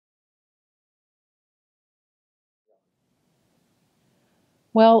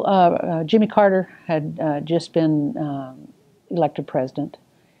Well, Jimmy Carter had just been elected president,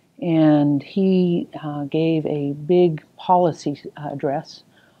 and he gave a big policy address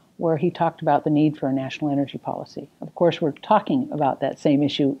where he talked about the need for a national energy policy. Of course, we're talking about that same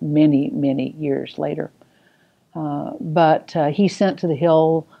issue many, many years later. But he sent to the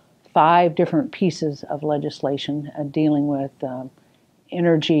Hill 5 different pieces of legislation dealing with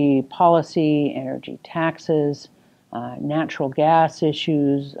energy policy, energy taxes, natural gas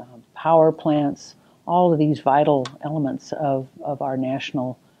issues, power plants, all of these vital elements of our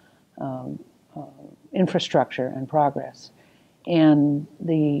national infrastructure and progress. And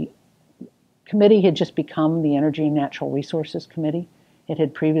the committee had just become the Energy and Natural Resources Committee. It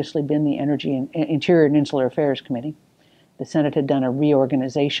had previously been the Interior and Insular Affairs Committee. The Senate had done a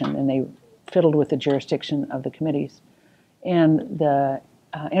reorganization, and they fiddled with the jurisdiction of the committees. And the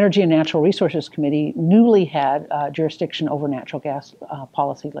Energy and Natural Resources Committee newly had jurisdiction over natural gas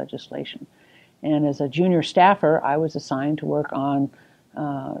policy legislation. And as a junior staffer, I was assigned to work on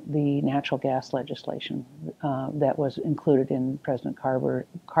the natural gas legislation that was included in President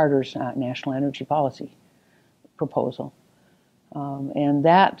Carter's national energy policy proposal. And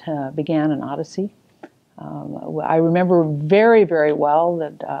that began an odyssey. I remember very, very well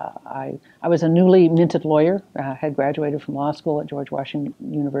that I was a newly minted lawyer, had graduated from law school at George Washington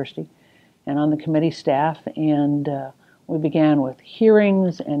University, and on the committee staff, and we began with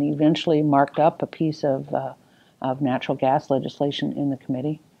hearings and eventually marked up a piece of natural gas legislation in the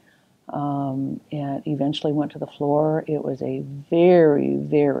committee. And eventually went to the floor. It was a very,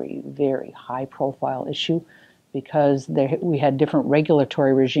 very, very high-profile issue because we had different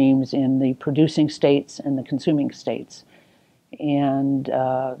regulatory regimes in the producing states and the consuming states. And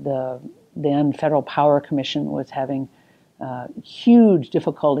the then Federal Power Commission was having huge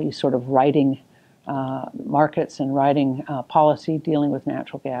difficulty sort of writing markets and writing policy dealing with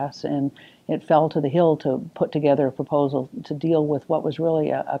natural gas. And it fell to the Hill to put together a proposal to deal with what was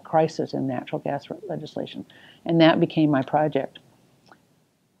really a crisis in natural gas legislation. And that became my project.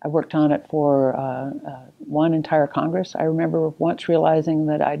 I worked on it for one entire Congress. I remember once realizing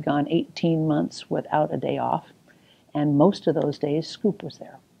that I'd gone 18 months without a day off, and most of those days, Scoop was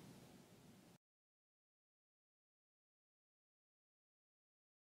there.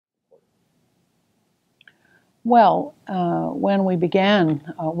 Well, when we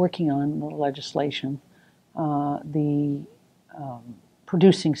began working on the legislation, the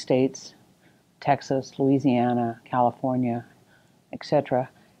producing states, Texas, Louisiana, California, etc.,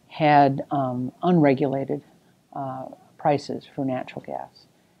 had unregulated prices for natural gas.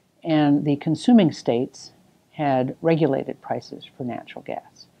 And the consuming states had regulated prices for natural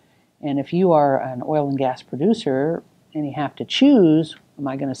gas. And if you are an oil and gas producer and you have to choose, am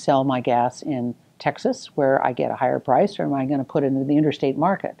I going to sell my gas in Texas where I get a higher price, or am I going to put it into the interstate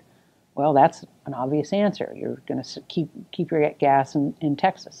market? Well, that's an obvious answer. You're going to keep your gas in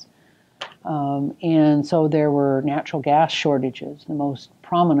Texas. And so there were natural gas shortages. The most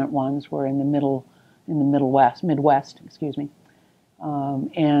prominent ones were in the Midwest, excuse me.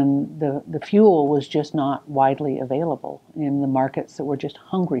 And the fuel was just not widely available in the markets that were just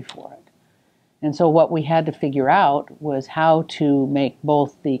hungry for it. And so what we had to figure out was how to make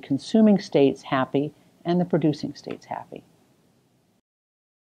both the consuming states happy and the producing states happy.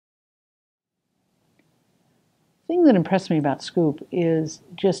 The thing that impressed me about Scoop is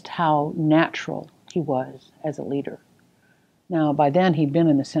just how natural he was as a leader. Now, by then he'd been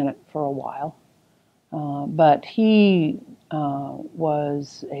in the Senate for a while, but he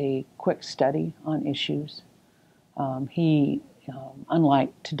was a quick study on issues.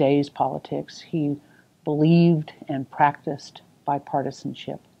 Unlike today's politics, he believed and practiced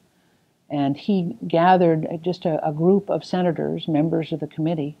bipartisanship. And he gathered just a group of senators, members of the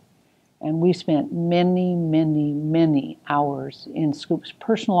committee, and we spent many, many, many hours in Scoop's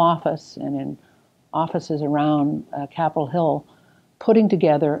personal office and in offices around Capitol Hill putting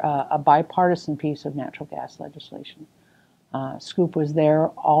together a bipartisan piece of natural gas legislation. Scoop was there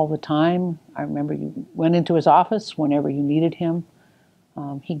all the time. I remember you went into his office whenever you needed him.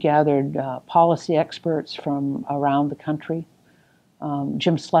 He gathered policy experts from around the country.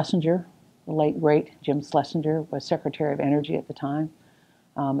 Jim Schlesinger, the late great Jim Schlesinger, was Secretary of Energy at the time.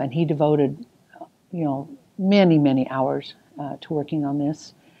 And he devoted, many, many hours to working on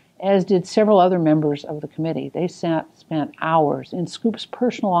this, as did several other members of the committee. They spent hours in Scoop's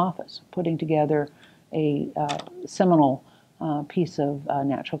personal office putting together a seminal piece of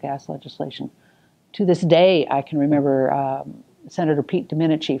natural gas legislation. To this day, I can remember Senator Pete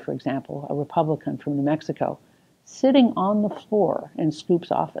Domenici, for example, a Republican from New Mexico, sitting on the floor in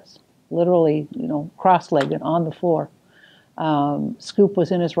Scoop's office, literally, cross-legged on the floor, Scoop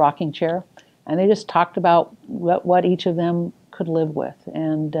was in his rocking chair, and they just talked about what each of them could live with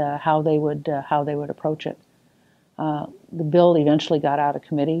and how they would approach it. The bill eventually got out of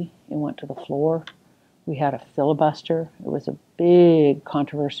committee and went to the floor. We had a filibuster. It was a big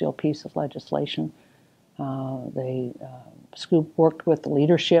controversial piece of legislation. Scoop worked with the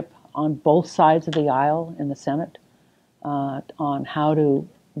leadership on both sides of the aisle in the Senate on how to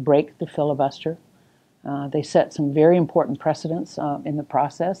break the filibuster. They set some very important precedents in the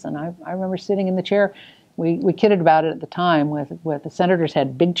process, and I remember sitting in the chair. We kidded about it at the time with the senators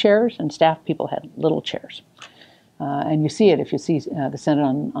had big chairs and staff people had little chairs. And you see it if you see the Senate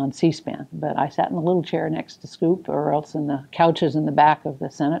on C-SPAN. But I sat in the little chair next to Scoop, or else in the couches in the back of the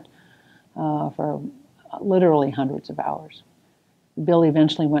Senate for literally hundreds of hours. The bill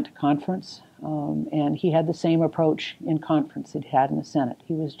eventually went to conference, and he had the same approach in conference that he had in the Senate.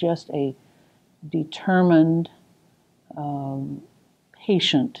 He was just a determined,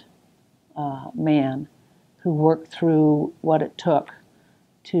 patient man who worked through what it took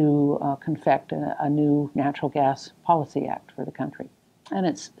to confect a new natural gas policy act for the country. And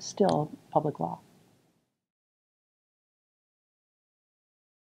it's still public law.